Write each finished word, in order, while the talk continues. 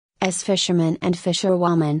As fishermen and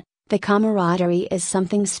fisherwomen, the camaraderie is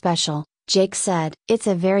something special, Jake said. It's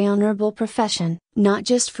a very honorable profession, not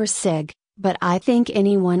just for Sig, but I think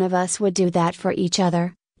any one of us would do that for each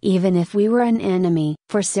other, even if we were an enemy.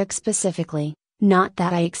 For Sig specifically, not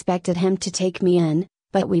that I expected him to take me in,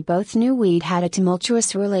 but we both knew we'd had a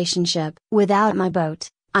tumultuous relationship. Without my boat,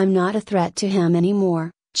 I'm not a threat to him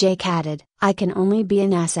anymore, Jake added. I can only be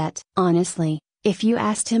an asset. Honestly, if you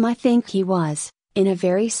asked him, I think he was, in a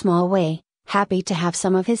very small way, happy to have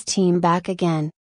some of his team back again.